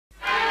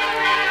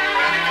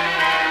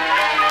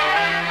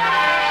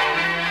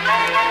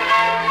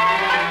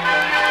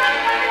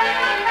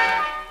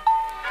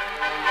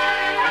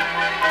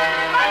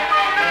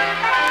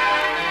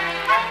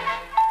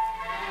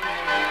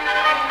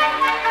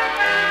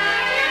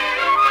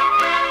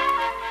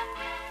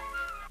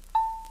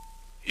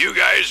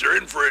boys are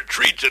in for a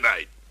treat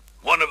tonight.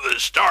 One of the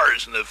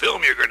stars in the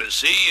film you're going to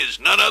see is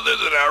none other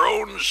than our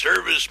own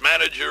service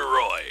manager,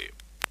 Roy.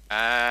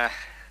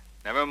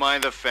 Never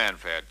mind the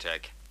fanfare,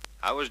 Tech.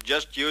 I was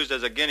just used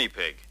as a guinea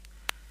pig.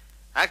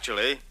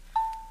 Actually,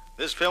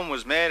 this film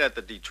was made at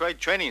the Detroit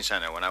Training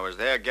Center when I was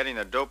there getting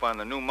the dope on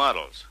the new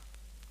models.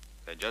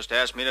 They just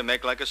asked me to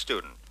make like a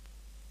student.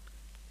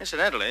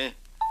 Incidentally,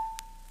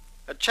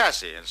 a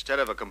chassis instead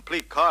of a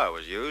complete car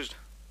was used.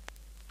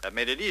 That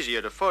made it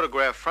easier to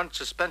photograph front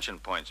suspension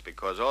points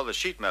because all the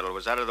sheet metal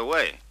was out of the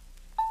way.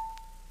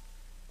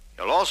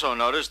 You'll also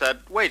notice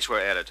that weights were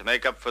added to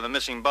make up for the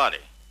missing body.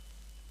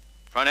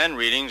 Front end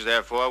readings,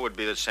 therefore, would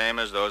be the same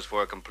as those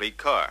for a complete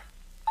car.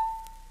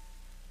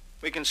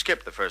 We can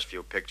skip the first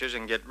few pictures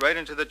and get right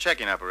into the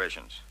checking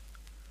operations.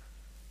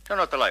 Turn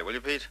off the light, will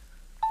you, Pete?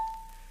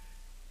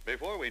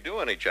 Before we do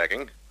any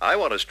checking, I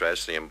want to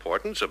stress the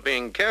importance of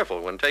being careful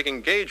when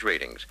taking gauge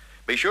readings.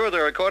 Be sure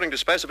they're according to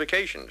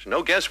specifications,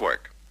 no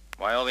guesswork.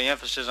 Why all the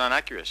emphasis on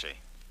accuracy?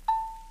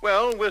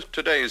 Well, with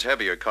today's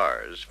heavier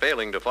cars,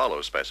 failing to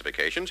follow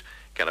specifications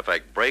can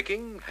affect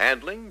braking,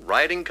 handling,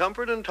 riding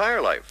comfort, and tire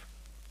life.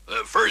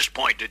 The first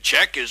point to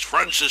check is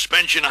front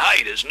suspension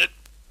height, isn't it?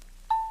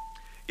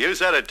 You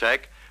said it,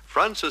 Tech.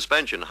 Front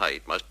suspension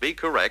height must be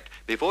correct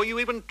before you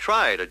even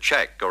try to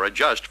check or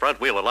adjust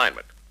front wheel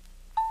alignment.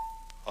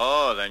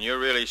 Oh, then you're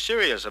really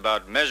serious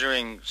about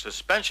measuring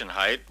suspension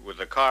height with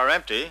the car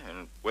empty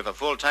and with a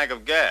full tank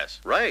of gas.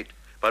 Right.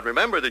 But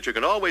remember that you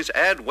can always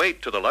add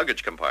weight to the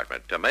luggage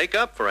compartment to make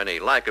up for any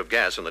lack of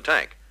gas in the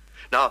tank.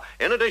 Now,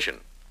 in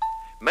addition,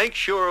 make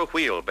sure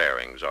wheel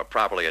bearings are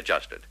properly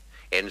adjusted.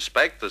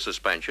 Inspect the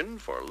suspension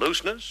for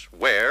looseness,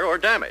 wear, or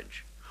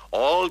damage.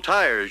 All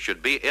tires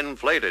should be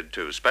inflated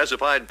to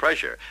specified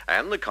pressure,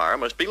 and the car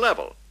must be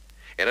level.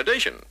 In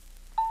addition,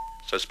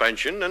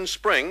 suspension and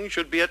spring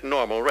should be at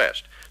normal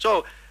rest.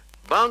 So,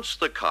 bounce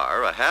the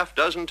car a half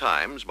dozen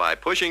times by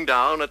pushing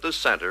down at the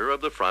center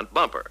of the front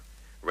bumper.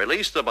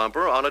 Release the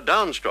bumper on a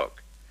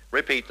downstroke.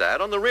 Repeat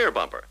that on the rear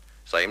bumper.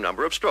 Same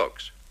number of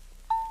strokes.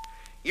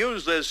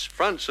 Use this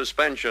front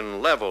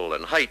suspension level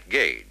and height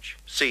gauge,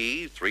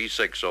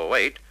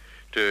 C3608,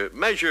 to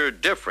measure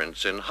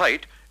difference in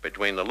height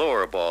between the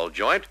lower ball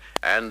joint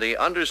and the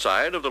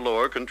underside of the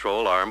lower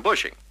control arm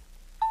bushing.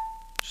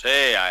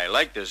 Say, I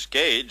like this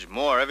gauge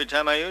more every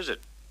time I use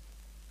it.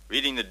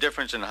 Reading the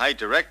difference in height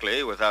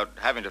directly without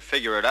having to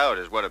figure it out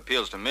is what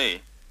appeals to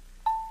me.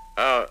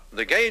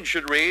 The gauge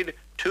should read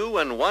 2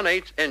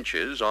 1/8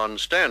 inches on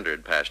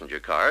standard passenger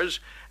cars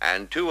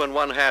and 2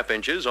 1/2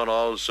 inches on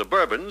all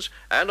Suburbans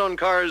and on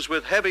cars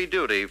with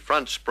heavy-duty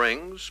front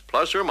springs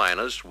plus or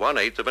minus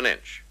 1/8 of an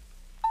inch.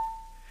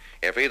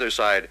 If either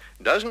side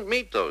doesn't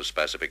meet those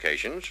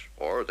specifications,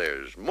 or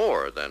there's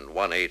more than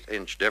 1/8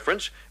 inch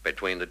difference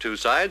between the two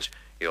sides,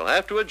 you'll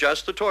have to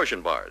adjust the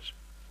torsion bars.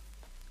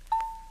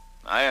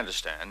 I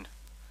understand.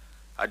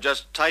 I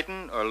just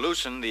tighten or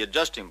loosen the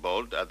adjusting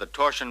bolt at the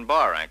torsion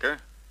bar anchor,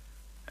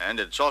 and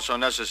it's also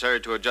necessary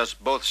to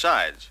adjust both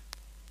sides,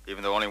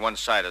 even though only one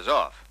side is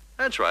off.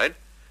 That's right.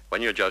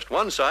 When you adjust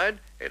one side,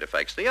 it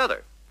affects the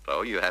other,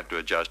 so you have to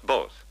adjust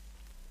both.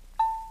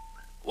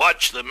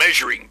 Watch the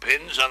measuring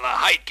pins on the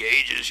height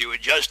gauge as you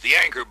adjust the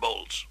anchor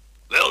bolts.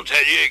 They'll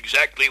tell you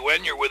exactly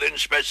when you're within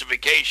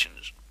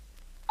specifications.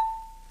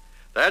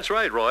 That's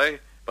right, Roy,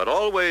 but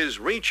always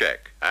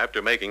recheck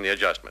after making the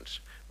adjustments.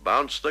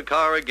 Bounce the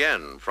car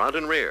again, front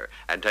and rear,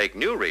 and take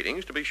new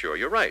readings to be sure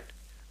you're right.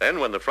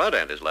 Then when the front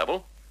end is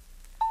level,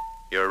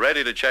 you're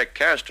ready to check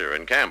caster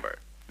and camber.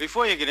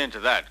 Before you get into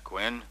that,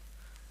 Quinn,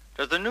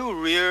 does the new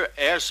rear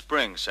air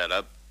spring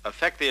setup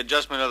affect the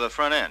adjustment of the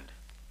front end?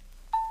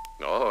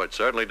 Oh, it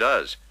certainly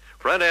does.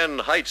 Front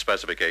end height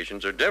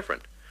specifications are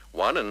different.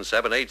 1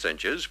 7/8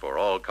 inches for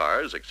all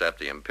cars except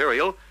the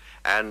Imperial,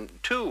 and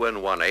 2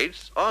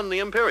 1/8 on the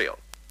Imperial.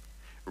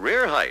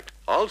 Rear height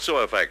also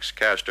affects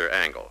caster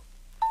angle.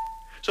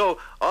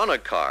 So, on a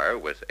car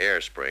with air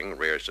spring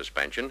rear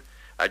suspension,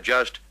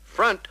 adjust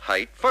front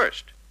height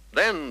first,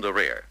 then the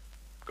rear.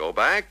 Go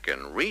back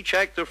and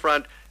recheck the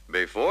front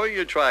before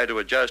you try to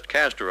adjust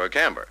caster or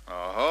camber.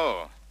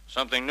 Oh,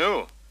 something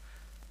new.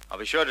 I'll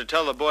be sure to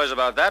tell the boys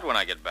about that when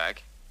I get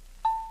back.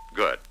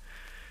 Good.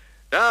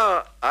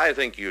 Now, I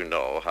think you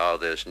know how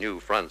this new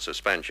front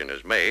suspension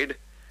is made,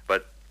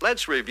 but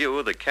let's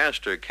review the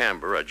caster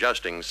camber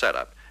adjusting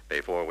setup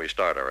before we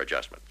start our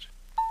adjustments.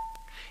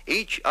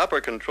 Each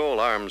upper control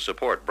arm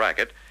support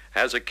bracket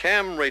has a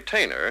cam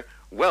retainer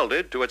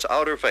welded to its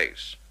outer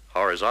face.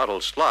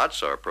 Horizontal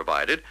slots are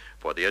provided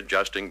for the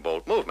adjusting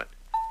bolt movement.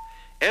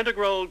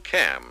 Integral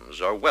cams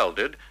are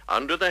welded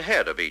under the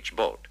head of each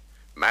bolt.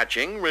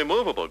 Matching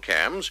removable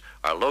cams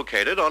are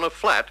located on a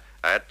flat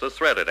at the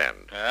threaded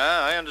end.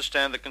 Yeah, I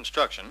understand the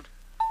construction.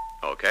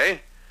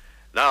 Okay.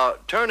 Now,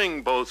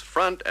 turning both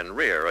front and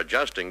rear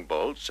adjusting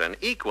bolts an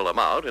equal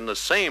amount in the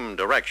same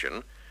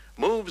direction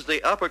moves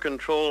the upper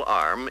control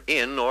arm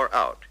in or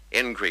out,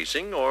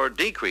 increasing or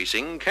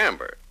decreasing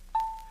camber.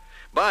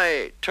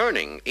 By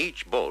turning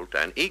each bolt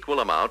an equal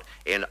amount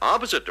in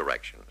opposite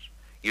directions,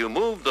 you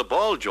move the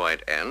ball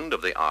joint end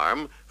of the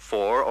arm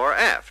fore or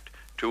aft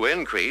to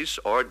increase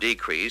or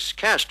decrease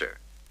caster.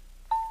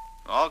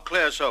 All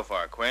clear so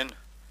far, Quinn.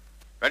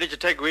 Ready to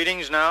take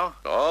readings now?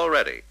 All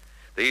ready.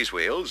 These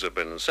wheels have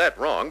been set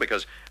wrong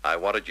because I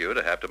wanted you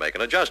to have to make an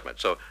adjustment.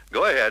 So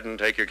go ahead and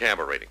take your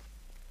camber reading.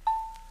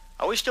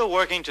 Are we still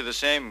working to the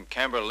same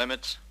camber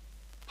limits?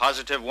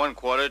 Positive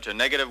 1/4 to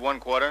negative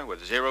 1/4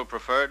 with 0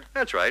 preferred?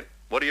 That's right.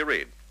 What do you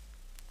read?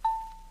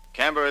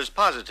 Camber is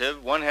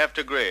positive 1/2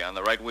 degree on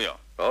the right wheel.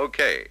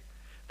 Okay.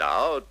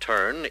 Now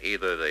turn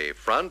either the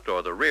front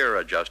or the rear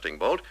adjusting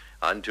bolt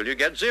until you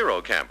get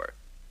 0 camber.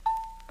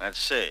 Let's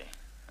see.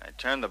 I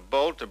turn the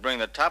bolt to bring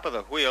the top of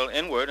the wheel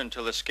inward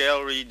until the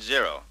scale reads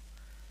 0.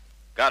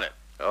 Got it.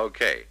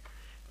 Okay.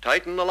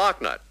 Tighten the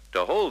lock nut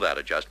to hold that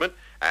adjustment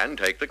and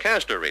take the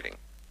caster reading.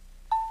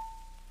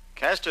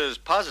 Caster is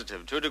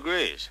positive 2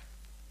 degrees.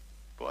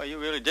 Boy, you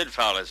really did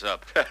foul us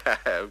up.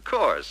 Of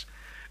course.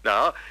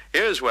 Now,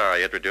 here's where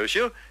I introduce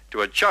you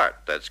to a chart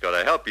that's going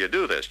to help you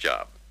do this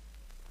job.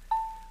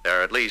 There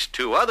are at least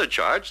 2 other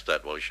charts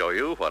that will show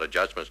you what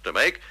adjustments to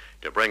make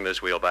to bring this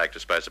wheel back to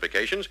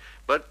specifications,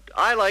 but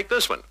I like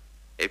this one.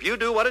 If you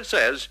do what it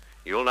says,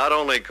 you'll not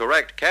only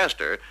correct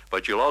caster,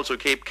 but you'll also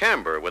keep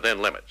camber within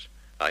limits.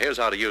 Now, here's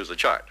how to use the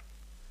chart.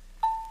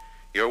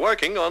 You're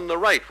working on the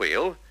right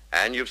wheel,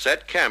 and you've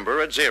set camber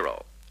at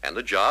 0, and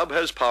the job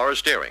has power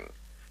steering.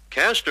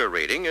 Caster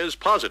reading is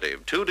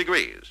positive 2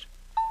 degrees.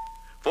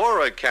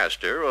 For a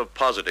caster of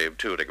positive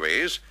 2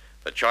 degrees,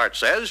 the chart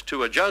says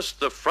to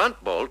adjust the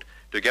front bolt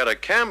to get a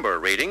camber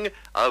reading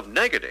of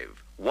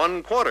negative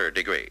 1/4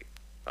 degree.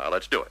 Now,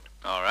 let's do it.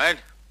 All right.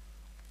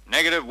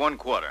 Negative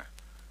 1/4.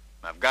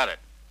 I've got it.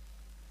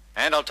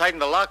 And I'll tighten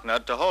the lock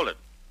nut to hold it.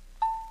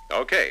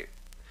 Okay.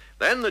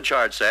 Then the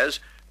chart says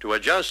to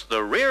adjust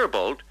the rear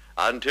bolt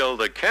until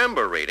the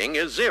camber reading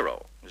is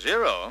 0.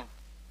 0?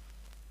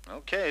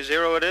 Okay,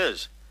 0 it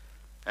is.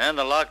 And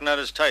the lock nut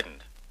is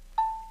tightened.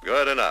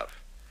 Good enough.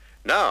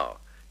 Now,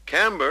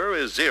 camber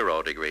is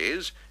 0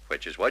 degrees,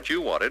 which is what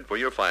you wanted for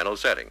your final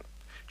setting.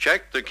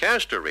 Check the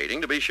caster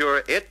reading to be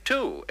sure it,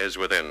 too, is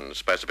within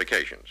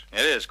specifications.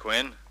 It is,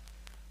 Quinn.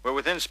 We're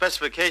within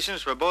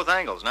specifications for both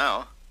angles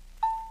now.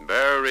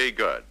 Very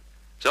good.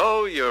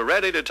 So you're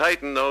ready to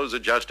tighten those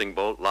adjusting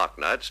bolt lock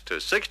nuts to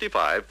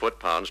 65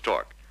 foot-pounds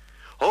torque.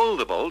 Hold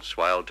the bolts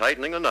while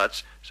tightening the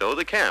nuts so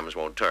the cams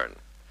won't turn.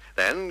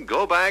 Then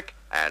go back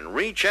and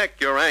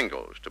recheck your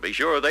angles to be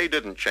sure they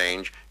didn't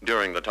change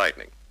during the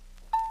tightening.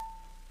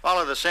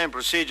 Follow the same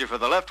procedure for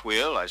the left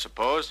wheel, I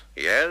suppose.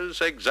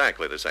 Yes,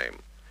 exactly the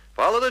same.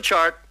 Follow the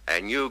chart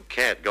and you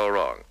can't go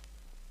wrong.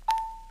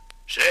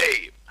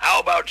 Say, how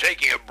about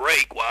taking a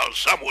break while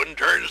someone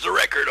turns the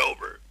record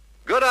over?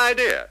 Good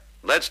idea.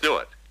 Let's do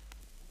it.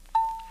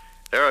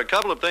 There are a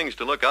couple of things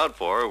to look out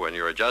for when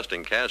you're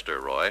adjusting caster,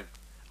 Roy.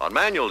 On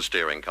manual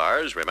steering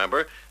cars,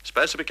 remember,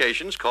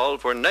 specifications call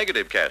for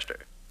negative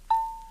caster.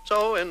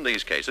 So, in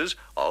these cases,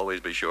 always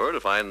be sure to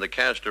find the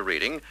caster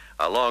reading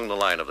along the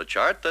line of the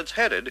chart that's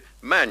headed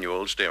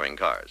manual steering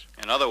cars.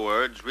 In other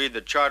words, read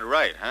the chart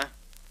right, huh?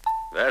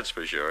 That's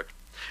for sure.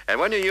 And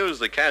when you use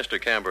the caster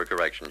camber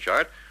correction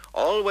chart,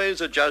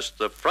 always adjust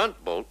the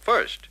front bolt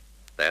first.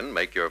 Then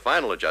make your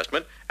final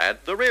adjustment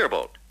at the rear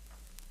bolt.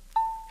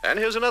 And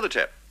here's another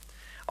tip.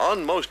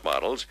 On most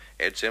models,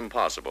 it's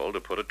impossible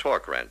to put a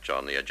torque wrench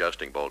on the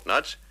adjusting bolt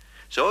nuts,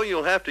 so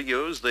you'll have to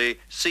use the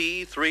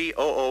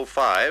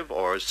C3005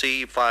 or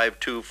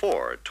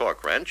C524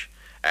 torque wrench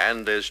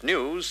and this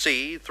new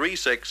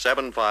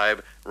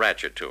C3675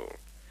 ratchet tool.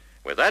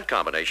 With that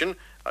combination,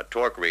 a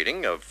torque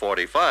reading of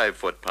 45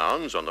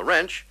 foot-pounds on the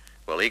wrench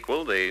will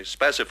equal the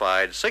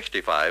specified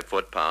 65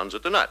 foot-pounds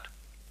at the nut.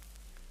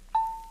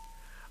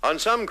 On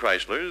some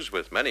Chryslers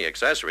with many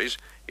accessories,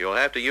 you'll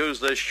have to use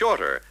the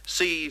shorter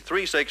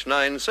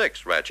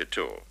C3696 ratchet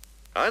tool.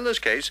 In this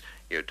case,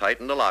 you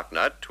tighten the lock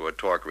nut to a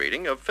torque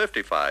reading of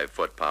 55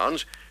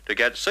 foot-pounds to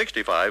get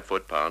 65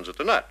 foot-pounds at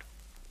the nut.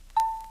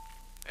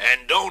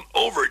 And don't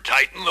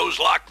over-tighten those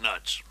lock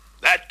nuts.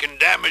 That can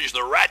damage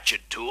the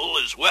ratchet tool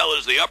as well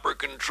as the upper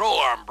control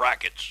arm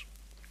brackets.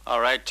 All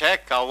right,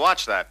 Tech, I'll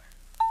watch that.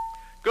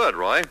 Good,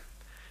 Roy.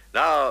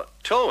 Now,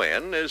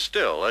 toe-in is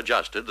still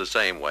adjusted the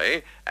same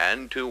way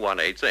and to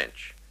 1/8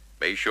 inch.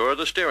 Be sure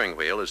the steering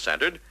wheel is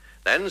centered,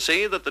 then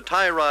see that the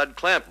tie rod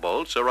clamp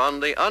bolts are on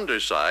the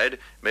underside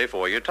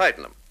before you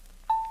tighten them.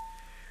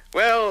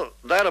 Well,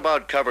 that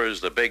about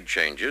covers the big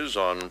changes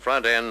on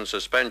front-end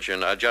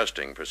suspension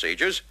adjusting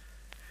procedures.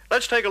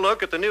 Let's take a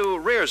look at the new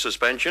rear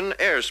suspension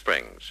air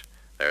springs.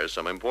 There's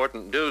some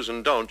important do's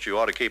and don'ts you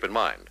ought to keep in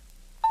mind.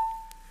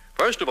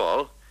 First of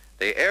all,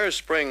 the air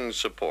springs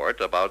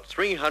support about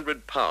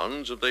 300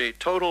 pounds of the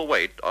total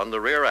weight on the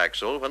rear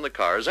axle when the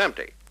car is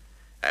empty.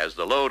 As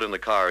the load in the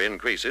car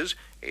increases,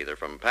 either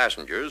from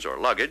passengers or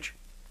luggage,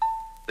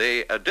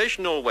 the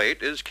additional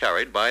weight is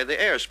carried by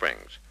the air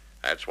springs.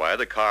 That's why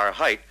the car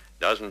height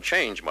doesn't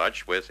change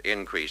much with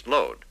increased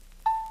load.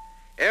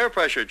 Air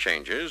pressure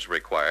changes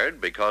required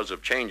because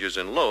of changes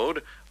in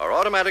load are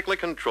automatically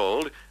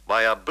controlled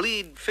by a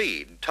bleed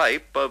feed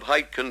type of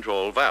height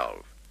control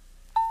valve.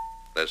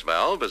 This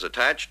valve is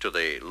attached to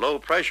the low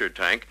pressure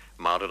tank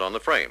mounted on the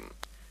frame.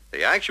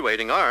 The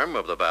actuating arm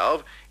of the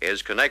valve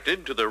is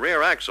connected to the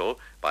rear axle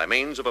by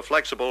means of a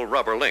flexible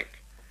rubber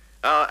link.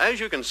 Now, as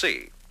you can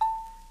see,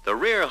 the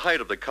rear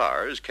height of the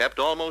car is kept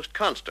almost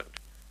constant.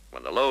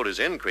 When the load is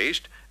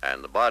increased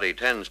and the body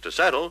tends to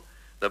settle,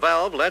 the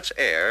valve lets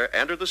air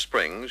enter the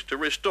springs to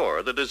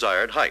restore the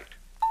desired height.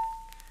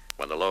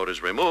 When the load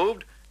is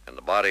removed and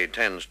the body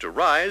tends to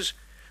rise,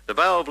 the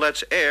valve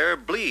lets air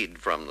bleed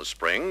from the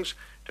springs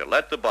to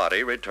let the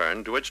body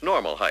return to its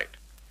normal height.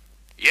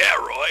 Yeah,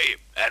 Roy,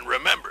 and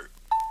remember,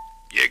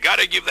 you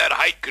gotta give that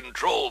height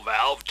control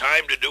valve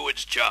time to do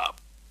its job.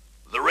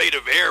 The rate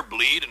of air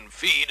bleed and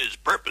feed is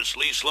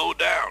purposely slowed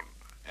down,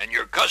 and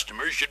your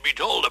customers should be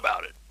told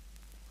about it.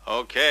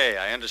 Okay,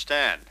 I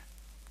understand.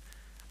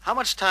 How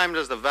much time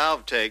does the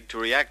valve take to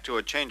react to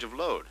a change of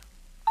load?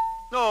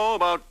 No,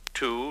 about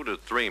 2 to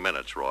 3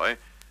 minutes, Roy.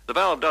 The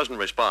valve doesn't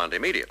respond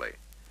immediately.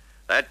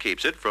 That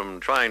keeps it from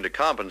trying to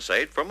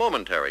compensate for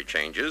momentary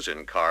changes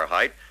in car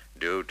height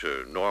due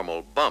to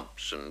normal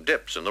bumps and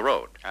dips in the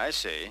road. I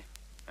see.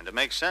 And it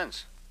makes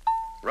sense.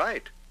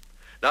 Right.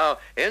 Now,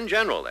 in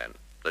general then,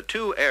 the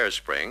two air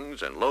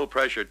springs and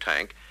low-pressure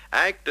tank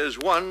act as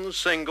one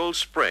single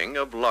spring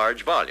of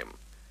large volume.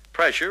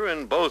 Pressure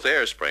in both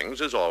air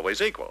springs is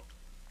always equal.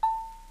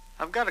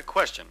 I've got a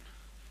question.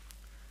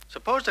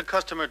 Suppose the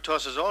customer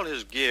tosses all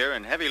his gear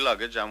and heavy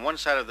luggage on one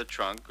side of the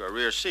trunk or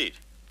rear seat.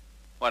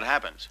 What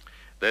happens?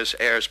 This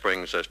air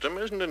spring system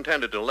isn't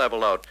intended to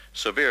level out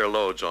severe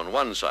loads on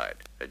one side.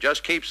 It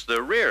just keeps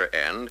the rear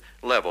end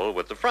level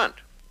with the front.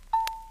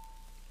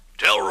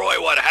 Tell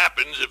Roy what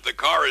happens if the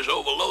car is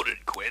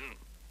overloaded, Quinn.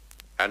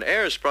 An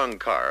air-sprung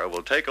car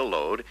will take a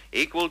load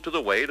equal to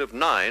the weight of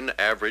 9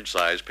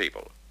 average-sized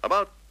people,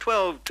 about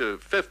 12 to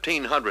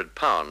 1,500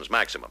 pounds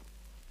maximum.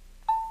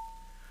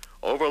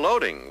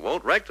 Overloading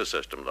won't wreck the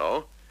system,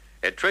 though.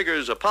 It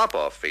triggers a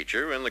pop-off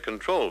feature in the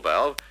control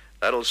valve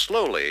that'll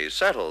slowly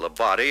settle the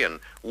body and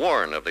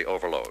warn of the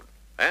overload,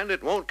 and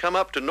it won't come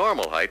up to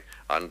normal height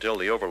until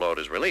the overload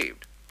is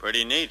relieved.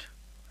 Pretty neat.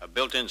 A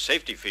built-in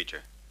safety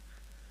feature.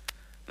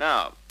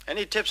 Now,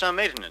 any tips on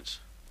maintenance?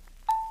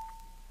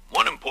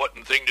 One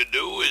important thing to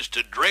do is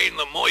to drain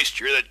the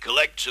moisture that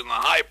collects in the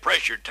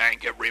high-pressure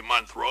tank every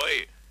month,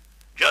 Roy.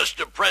 Just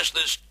depress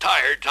this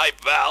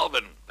tire-type valve,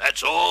 and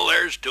that's all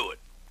there's to it.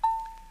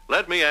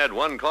 Let me add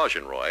one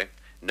caution, Roy.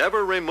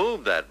 Never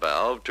remove that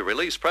valve to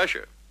release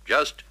pressure.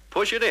 Just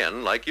push it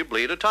in like you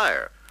bleed a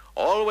tire.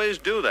 Always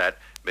do that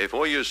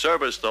before you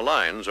service the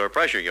lines or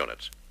pressure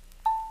units.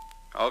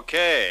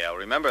 Okay, I'll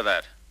remember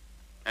that.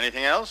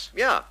 Anything else?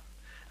 Yeah.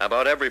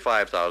 About every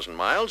 5,000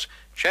 miles,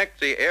 check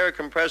the air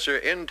compressor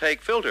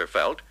intake filter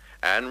felt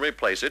and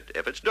replace it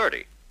if it's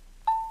dirty.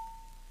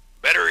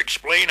 Better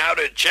explain how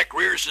to check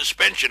rear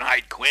suspension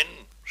height,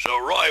 Quinn, so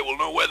Roy will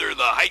know whether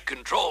the height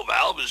control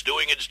valve is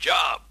doing its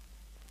job.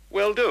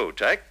 Will do,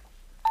 Tech.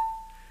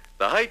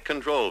 The height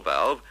control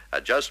valve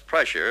adjusts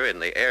pressure in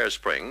the air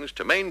springs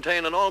to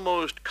maintain an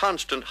almost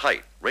constant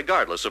height,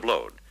 regardless of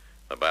load.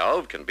 The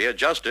valve can be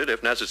adjusted,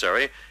 if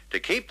necessary, to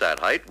keep that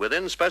height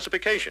within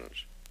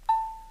specifications.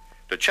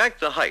 To check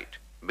the height,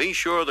 be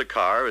sure the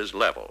car is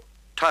level,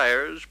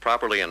 tires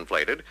properly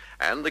inflated,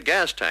 and the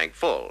gas tank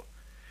full.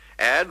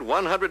 Add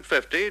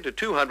 150 to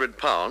 200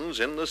 pounds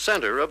in the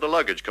center of the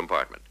luggage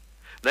compartment.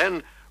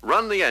 Then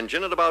run the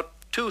engine at about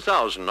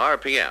 2,000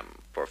 RPM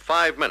for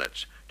 5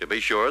 minutes to be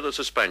sure the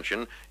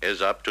suspension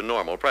is up to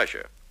normal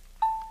pressure.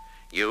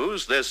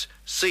 Use this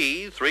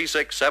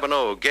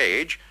C3670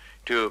 gauge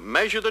to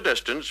measure the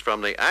distance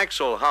from the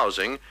axle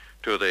housing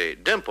to the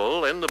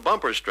dimple in the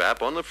bumper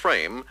strap on the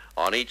frame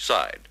on each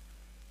side.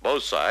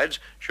 Both sides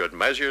should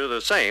measure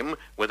the same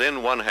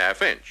within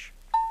 1/2 inch.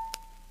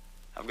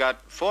 I've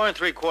got 4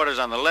 3/4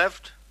 on the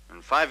left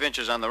and 5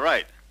 inches on the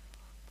right.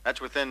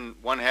 That's within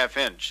 1/2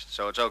 inch,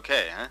 so it's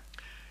okay, huh?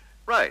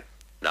 Right.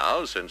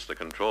 Now, since the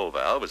control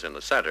valve is in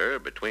the center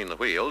between the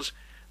wheels,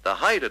 the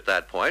height at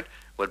that point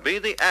would be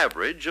the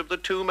average of the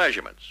two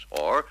measurements,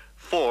 or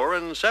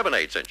 4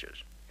 7/8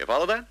 inches. You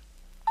follow that?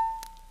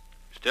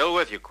 Still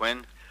with you,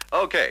 Quinn.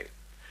 Okay.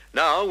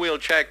 Now we'll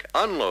check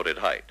unloaded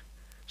height.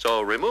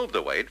 So remove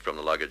the weight from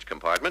the luggage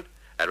compartment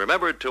and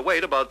remember to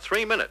wait about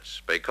 3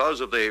 minutes because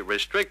of the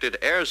restricted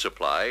air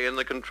supply in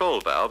the control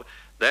valve.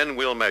 Then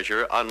we'll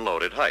measure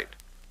unloaded height.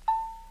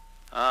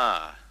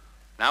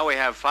 Now we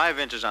have 5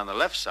 inches on the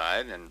left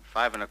side and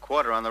 5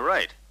 1/4 on the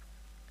right.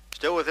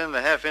 Still within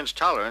the 1/2 inch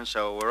tolerance,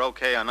 so we're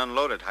okay on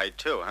unloaded height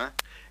too, huh?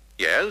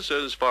 Yes,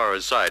 as far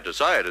as side to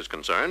side is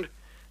concerned.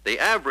 The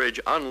average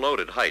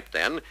unloaded height,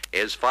 then,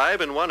 is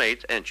 5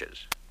 1/8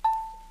 inches.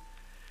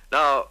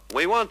 Now,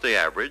 we want the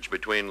average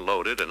between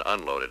loaded and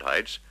unloaded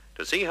heights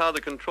to see how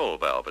the control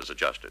valve is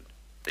adjusted.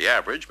 The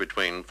average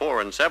between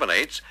 4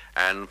 7/8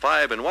 and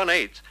 5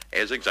 1/8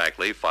 is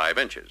exactly 5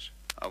 inches.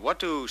 What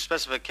do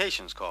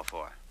specifications call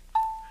for?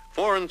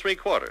 4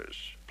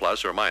 3/4,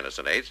 plus or minus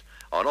an eighth,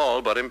 on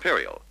all but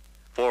imperial.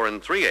 4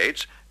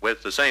 3/8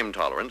 with the same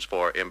tolerance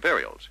for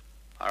imperials.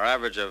 Our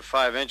average of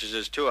 5 inches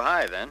is too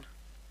high, then.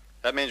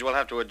 That means we'll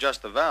have to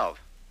adjust the valve.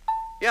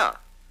 Yeah.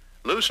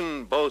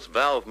 Loosen both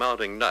valve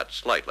mounting nuts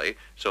slightly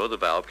so the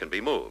valve can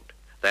be moved.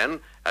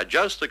 Then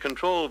adjust the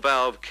control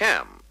valve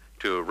cam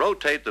to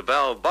rotate the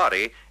valve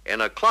body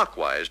in a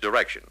clockwise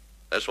direction.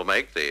 This will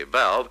make the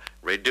valve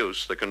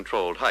reduce the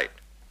controlled height.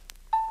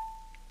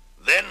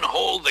 Then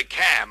hold the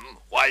cam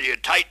while you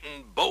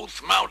tighten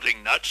both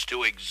mounting nuts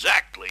to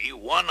exactly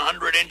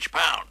 100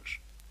 inch-pounds.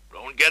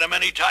 Don't get them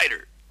any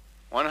tighter.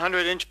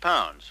 100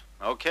 inch-pounds.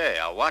 Okay,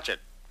 I'll watch it.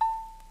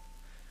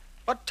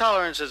 What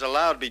tolerance is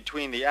allowed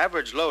between the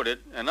average loaded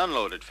and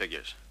unloaded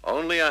figures?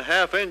 Only a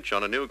 ½ inch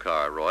on a new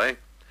car, Roy,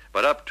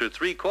 but up to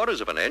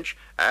 3/4 of an inch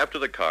after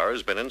the car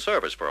has been in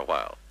service for a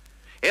while.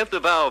 If the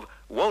valve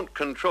won't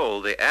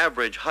control the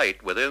average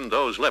height within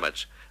those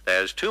limits,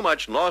 there's too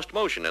much lost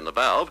motion in the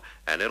valve,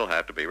 and it'll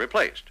have to be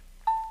replaced.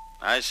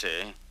 I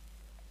see.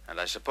 And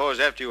I suppose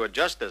after you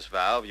adjust this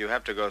valve, you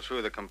have to go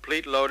through the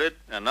complete loaded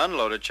and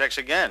unloaded checks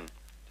again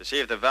to see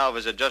if the valve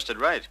is adjusted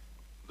right.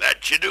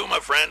 That you do, my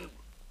friend.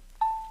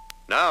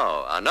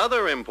 Now,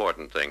 another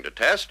important thing to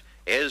test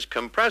is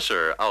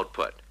compressor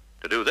output.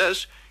 To do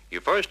this,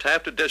 you first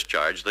have to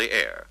discharge the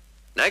air.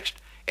 Next,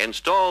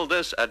 install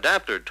this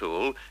adapter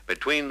tool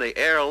between the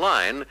air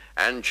line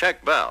and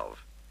check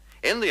valve.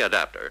 In the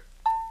adapter,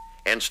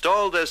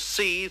 install this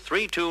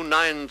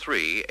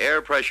C3293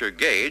 air pressure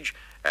gauge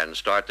and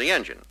start the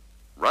engine.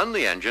 Run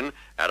the engine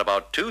at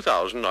about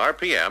 2,000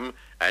 RPM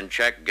and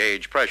check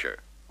gauge pressure.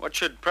 What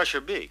should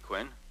pressure be,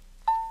 Quinn?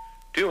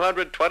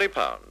 220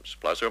 pounds,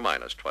 plus or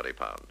minus 20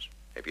 pounds.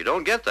 If you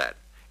don't get that,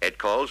 it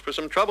calls for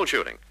some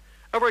troubleshooting.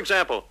 For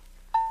example,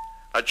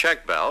 a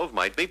check valve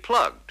might be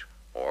plugged,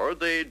 or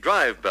the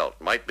drive belt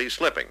might be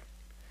slipping.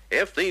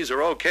 If these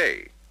are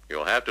okay,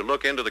 you'll have to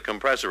look into the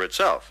compressor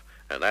itself,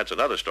 and that's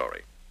another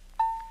story.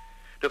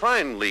 To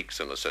find leaks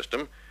in the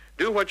system,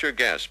 do what your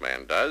gas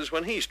man does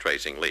when he's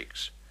tracing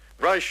leaks.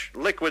 Brush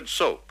liquid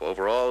soap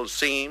over all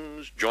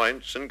seams,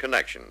 joints, and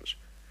connections.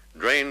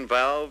 Drain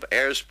valve,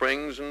 air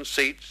springs, and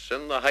seats,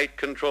 and the height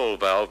control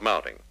valve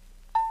mounting.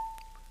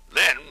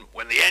 Then,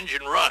 when the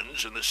engine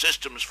runs and the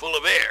system's full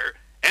of air,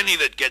 any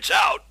that gets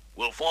out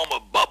will form a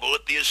bubble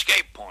at the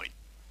escape point.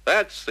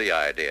 That's the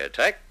idea,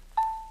 Tech.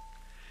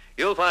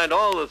 You'll find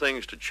all the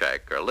things to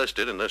check are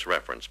listed in this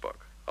reference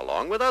book,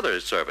 along with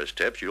other service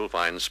tips you'll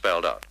find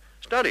spelled out.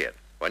 Study it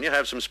when you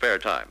have some spare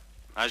time.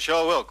 I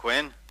sure will,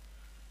 Quinn.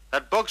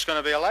 That book's going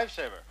to be a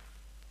lifesaver.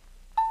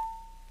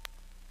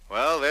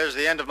 Well, there's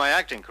the end of my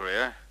acting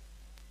career.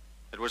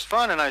 It was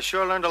fun, and I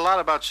sure learned a lot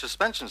about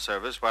suspension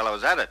service while I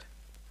was at it.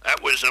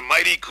 That was a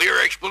mighty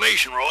clear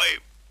explanation, Roy.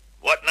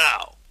 What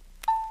now?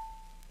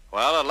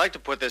 Well, I'd like to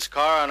put this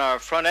car on our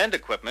front end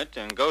equipment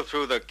and go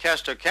through the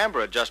caster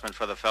camber adjustment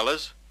for the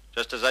fellas,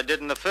 just as I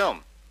did in the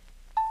film.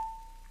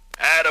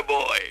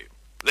 Attaboy.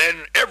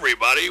 Then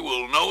everybody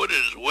will know it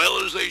as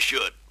well as they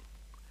should.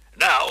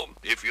 Now,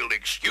 if you'll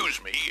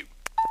excuse me,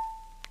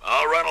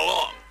 I'll run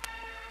along.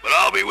 But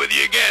I'll be with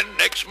you again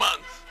next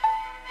month.